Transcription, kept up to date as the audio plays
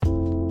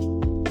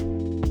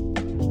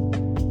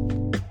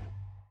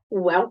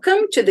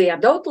Welcome to the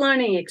Adult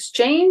Learning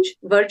Exchange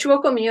Virtual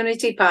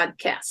Community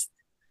Podcast.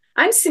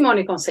 I'm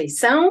Simone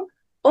Conceição,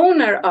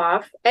 owner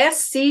of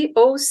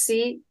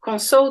SCOC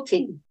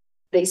Consulting,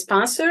 the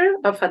sponsor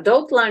of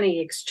Adult Learning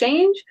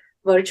Exchange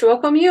Virtual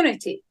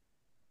Community.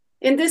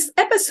 In this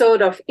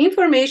episode of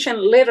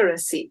Information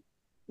Literacy,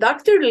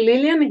 Dr.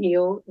 Lillian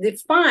Hill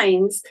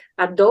defines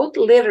adult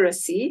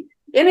literacy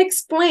and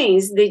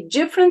explains the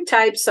different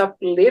types of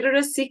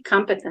literacy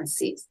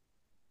competencies.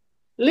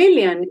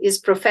 Lillian is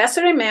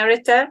Professor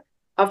Emerita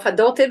of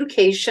Adult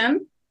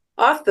Education,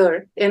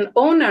 author and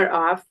owner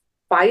of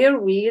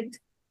Fireweed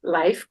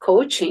Life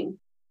Coaching.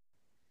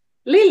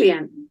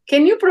 Lillian,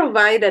 can you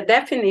provide a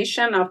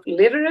definition of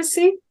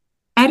literacy?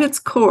 At its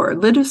core,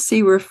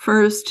 literacy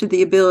refers to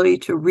the ability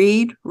to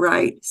read,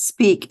 write,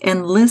 speak,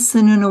 and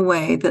listen in a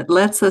way that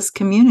lets us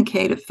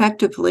communicate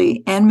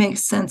effectively and make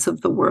sense of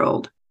the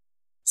world.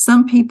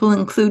 Some people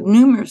include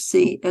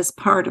numeracy as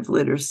part of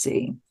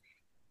literacy.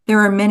 There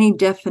are many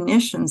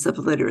definitions of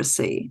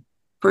literacy.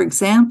 For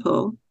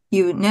example,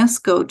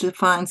 UNESCO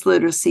defines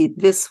literacy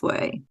this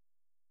way: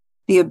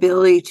 the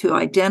ability to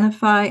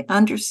identify,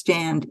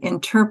 understand,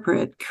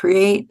 interpret,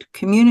 create,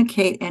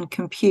 communicate, and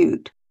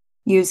compute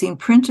using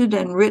printed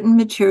and written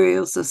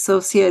materials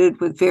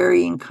associated with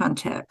varying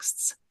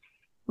contexts.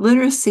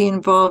 Literacy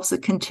involves a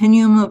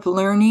continuum of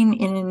learning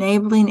in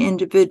enabling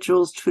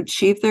individuals to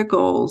achieve their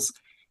goals,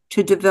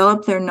 to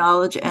develop their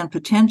knowledge and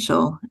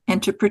potential,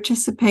 and to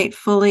participate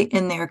fully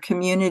in their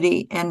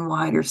community and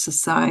wider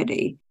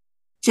society.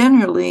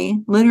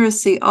 Generally,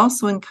 literacy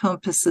also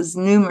encompasses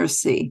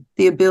numeracy,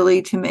 the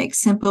ability to make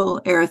simple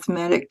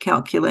arithmetic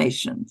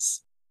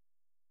calculations.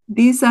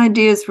 These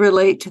ideas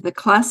relate to the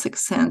classic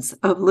sense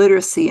of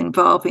literacy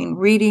involving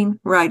reading,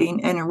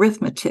 writing, and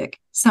arithmetic,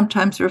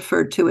 sometimes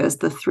referred to as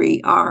the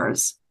 3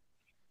 R's.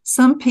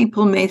 Some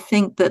people may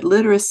think that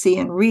literacy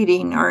and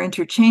reading are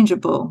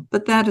interchangeable,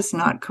 but that is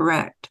not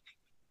correct.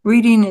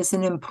 Reading is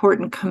an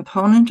important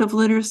component of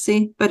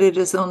literacy, but it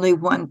is only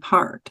one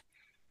part.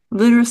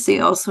 Literacy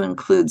also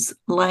includes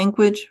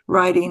language,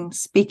 writing,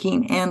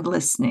 speaking, and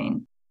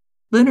listening.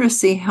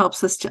 Literacy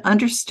helps us to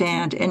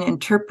understand and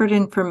interpret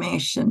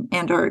information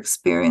and our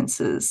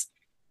experiences.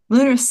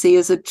 Literacy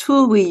is a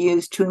tool we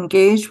use to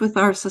engage with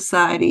our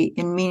society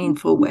in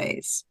meaningful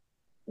ways.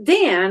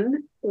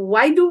 Then,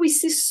 why do we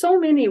see so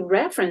many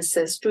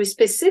references to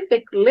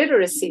specific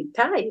literacy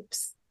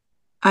types?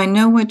 I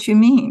know what you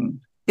mean.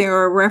 There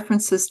are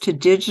references to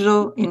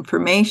digital,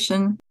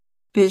 information,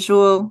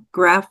 visual,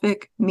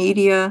 graphic,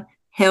 media,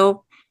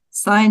 health,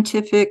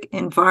 scientific,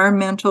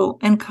 environmental,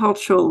 and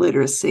cultural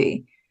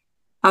literacy.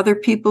 Other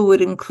people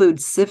would include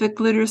civic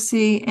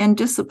literacy and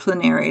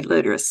disciplinary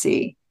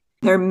literacy.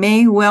 There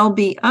may well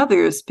be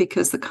others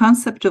because the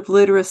concept of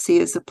literacy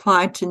is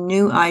applied to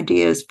new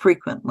ideas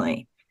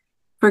frequently.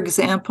 For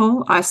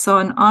example, I saw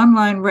an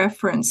online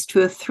reference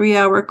to a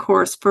 3-hour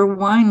course for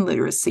wine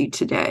literacy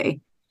today.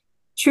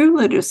 True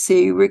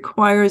literacy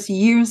requires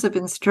years of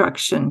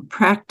instruction,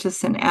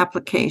 practice, and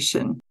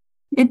application.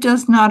 It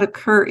does not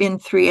occur in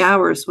 3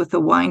 hours with a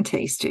wine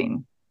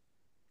tasting.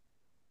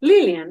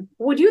 Lillian,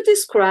 would you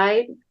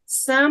describe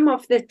some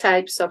of the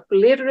types of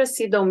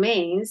literacy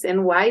domains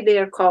and why they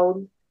are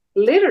called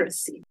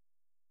literacy?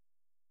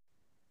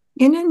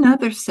 In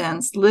another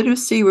sense,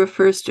 literacy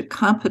refers to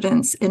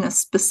competence in a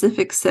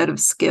specific set of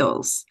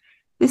skills.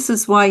 This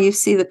is why you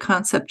see the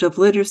concept of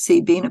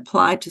literacy being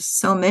applied to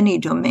so many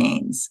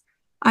domains.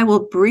 I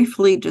will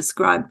briefly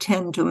describe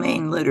 10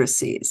 domain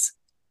literacies.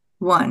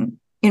 1.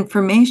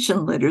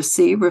 Information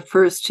literacy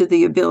refers to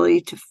the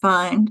ability to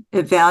find,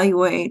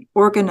 evaluate,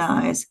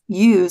 organize,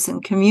 use,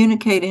 and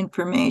communicate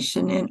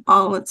information in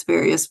all its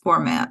various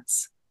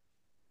formats.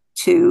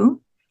 2.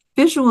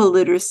 Visual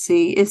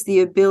literacy is the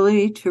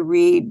ability to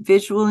read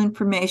visual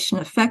information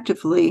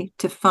effectively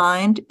to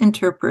find,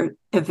 interpret,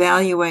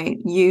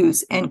 evaluate,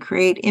 use, and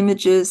create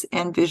images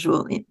and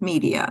visual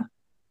media.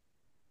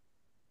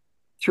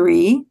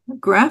 3.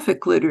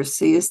 Graphic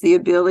literacy is the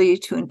ability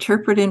to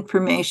interpret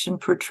information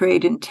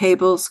portrayed in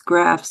tables,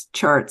 graphs,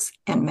 charts,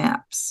 and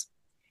maps.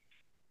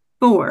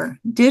 4.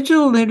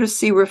 Digital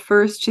literacy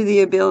refers to the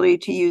ability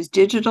to use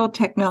digital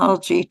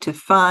technology to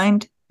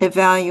find,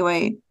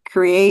 evaluate,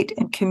 create,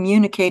 and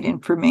communicate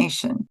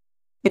information.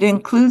 It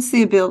includes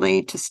the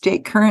ability to stay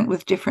current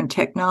with different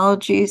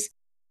technologies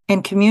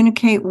and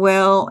communicate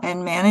well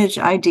and manage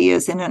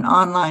ideas in an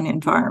online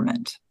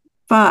environment.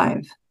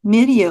 5.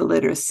 Media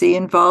literacy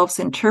involves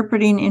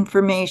interpreting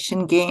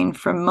information gained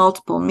from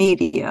multiple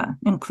media,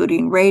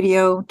 including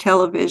radio,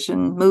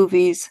 television,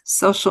 movies,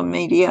 social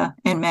media,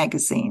 and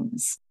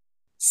magazines.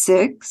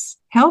 6.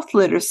 Health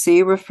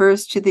literacy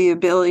refers to the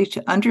ability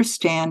to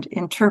understand,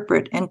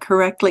 interpret, and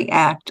correctly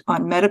act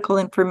on medical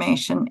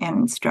information and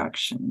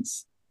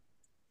instructions.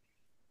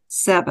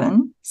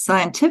 7.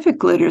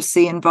 Scientific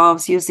literacy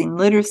involves using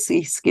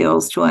literacy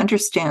skills to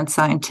understand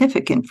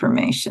scientific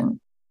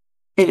information.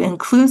 It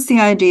includes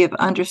the idea of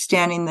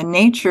understanding the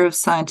nature of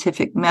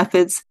scientific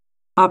methods,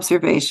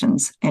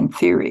 observations, and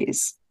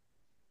theories.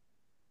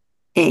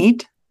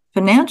 8.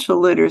 Financial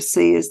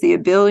literacy is the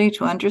ability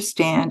to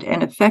understand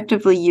and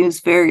effectively use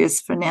various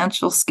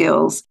financial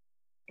skills,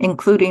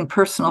 including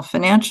personal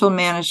financial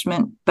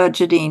management,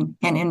 budgeting,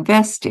 and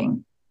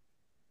investing.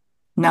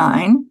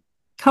 9.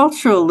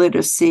 Cultural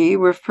literacy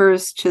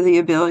refers to the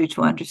ability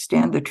to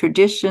understand the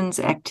traditions,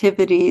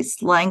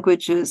 activities,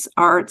 languages,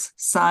 arts,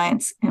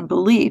 science, and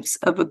beliefs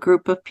of a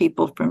group of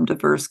people from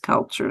diverse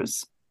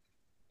cultures.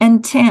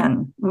 And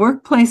 10,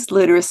 workplace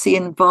literacy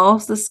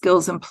involves the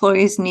skills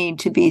employees need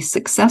to be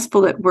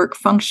successful at work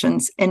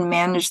functions and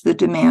manage the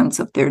demands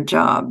of their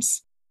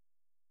jobs.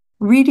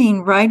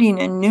 Reading, writing,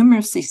 and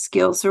numeracy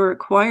skills are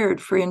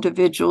required for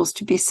individuals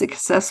to be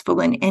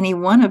successful in any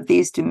one of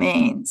these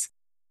domains.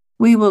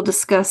 We will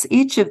discuss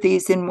each of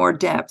these in more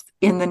depth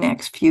in the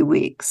next few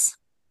weeks.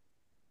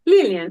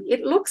 Lillian,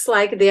 it looks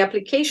like the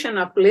application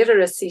of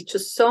literacy to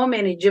so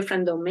many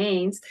different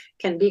domains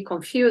can be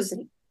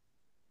confusing.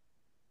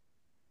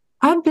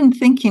 I've been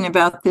thinking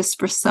about this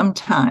for some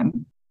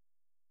time.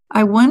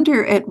 I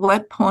wonder at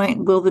what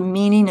point will the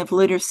meaning of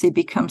literacy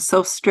become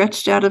so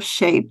stretched out of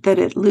shape that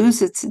it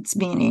loses its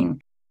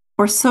meaning,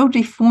 or so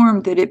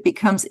deformed that it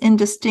becomes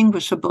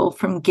indistinguishable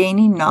from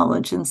gaining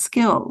knowledge and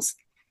skills?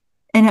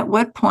 And at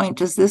what point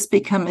does this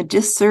become a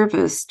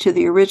disservice to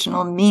the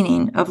original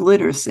meaning of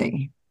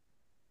literacy?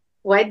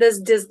 Why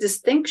does this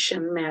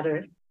distinction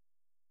matter?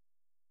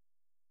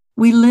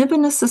 We live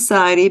in a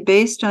society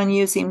based on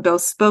using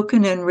both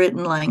spoken and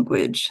written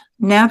language.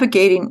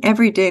 Navigating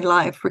everyday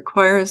life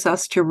requires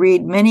us to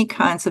read many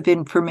kinds of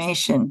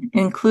information,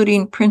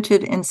 including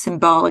printed and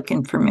symbolic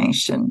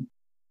information.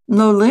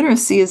 Low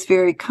literacy is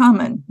very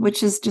common,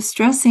 which is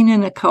distressing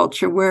in a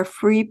culture where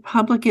free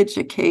public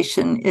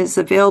education is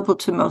available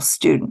to most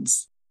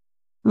students.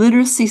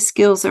 Literacy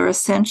skills are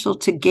essential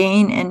to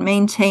gain and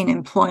maintain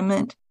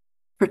employment,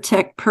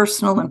 protect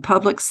personal and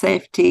public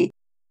safety,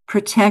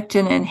 protect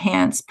and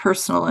enhance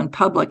personal and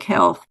public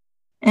health,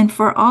 and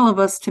for all of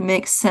us to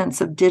make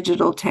sense of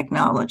digital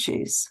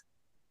technologies.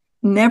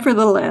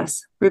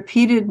 Nevertheless,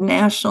 repeated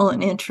national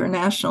and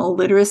international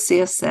literacy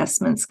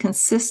assessments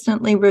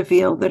consistently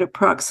reveal that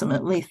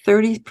approximately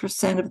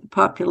 30% of the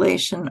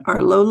population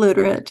are low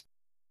literate,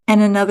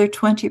 and another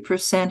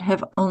 20%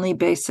 have only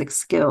basic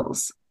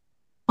skills.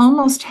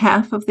 Almost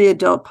half of the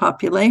adult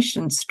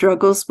population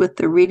struggles with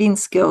the reading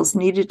skills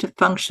needed to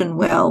function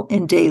well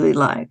in daily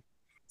life.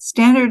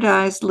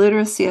 Standardized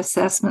literacy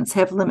assessments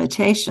have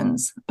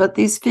limitations, but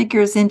these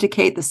figures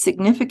indicate the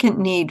significant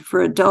need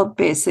for adult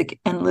basic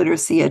and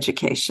literacy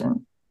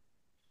education.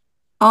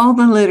 All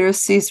the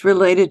literacies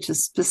related to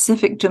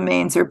specific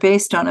domains are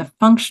based on a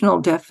functional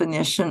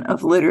definition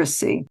of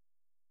literacy.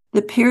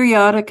 The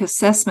periodic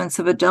assessments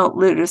of adult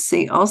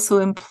literacy also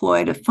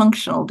employed a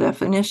functional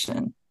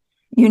definition.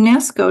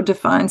 UNESCO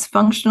defines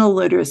functional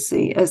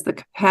literacy as the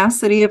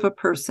capacity of a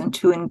person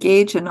to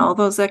engage in all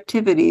those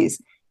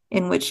activities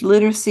in which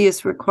literacy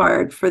is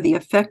required for the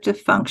effective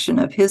function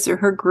of his or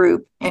her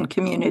group and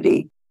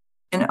community,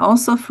 and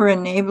also for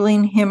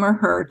enabling him or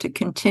her to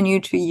continue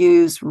to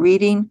use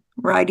reading,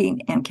 writing,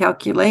 and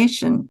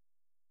calculation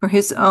for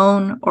his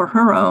own or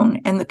her own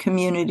and the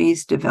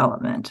community's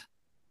development.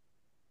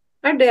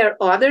 Are there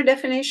other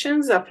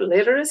definitions of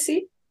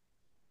literacy?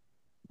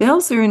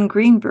 Belzer and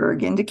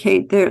Greenberg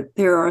indicate that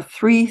there are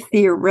 3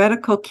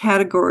 theoretical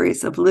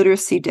categories of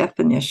literacy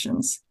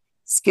definitions: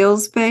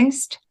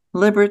 skills-based,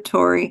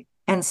 liberatory,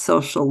 and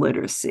social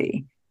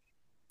literacy.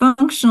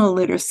 Functional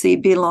literacy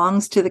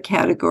belongs to the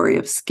category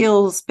of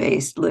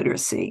skills-based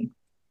literacy.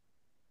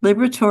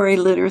 Liberatory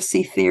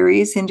literacy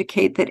theories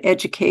indicate that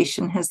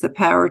education has the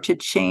power to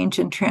change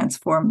and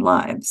transform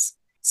lives.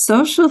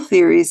 Social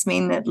theories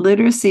mean that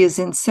literacy is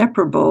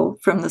inseparable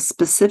from the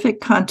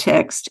specific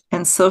context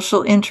and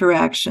social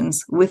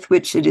interactions with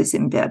which it is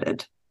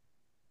embedded.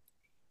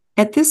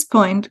 At this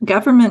point,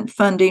 government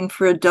funding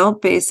for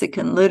adult basic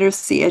and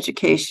literacy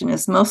education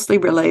is mostly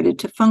related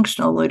to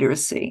functional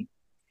literacy.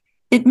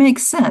 It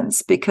makes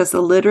sense because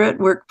a literate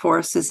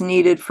workforce is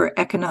needed for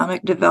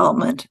economic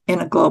development in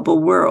a global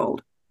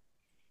world.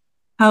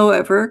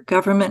 However,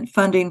 government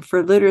funding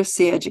for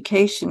literacy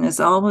education is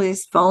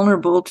always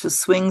vulnerable to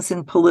swings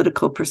in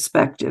political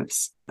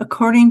perspectives.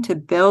 According to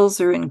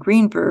Belzer and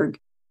Greenberg,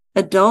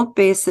 adult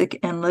basic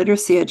and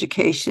literacy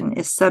education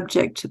is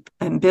subject to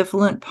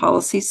ambivalent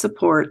policy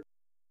support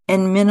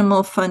and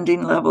minimal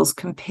funding levels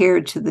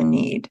compared to the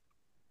need.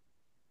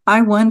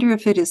 I wonder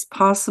if it is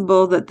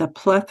possible that the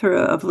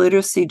plethora of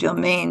literacy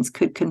domains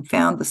could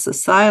confound the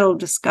societal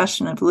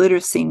discussion of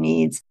literacy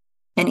needs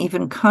and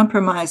even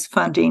compromise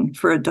funding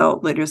for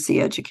adult literacy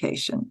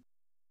education.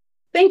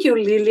 Thank you,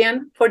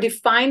 Lillian, for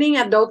defining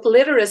adult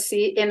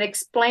literacy and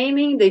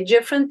explaining the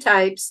different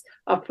types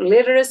of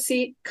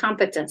literacy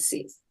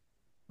competencies.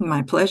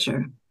 My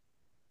pleasure.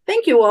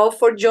 Thank you all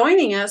for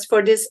joining us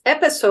for this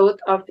episode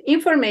of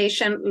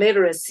Information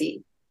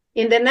Literacy.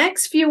 In the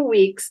next few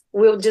weeks,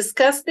 we'll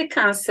discuss the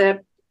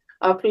concept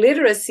of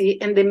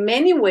literacy and the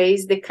many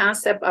ways the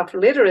concept of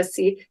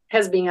literacy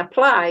has been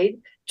applied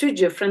to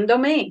different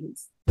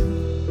domains.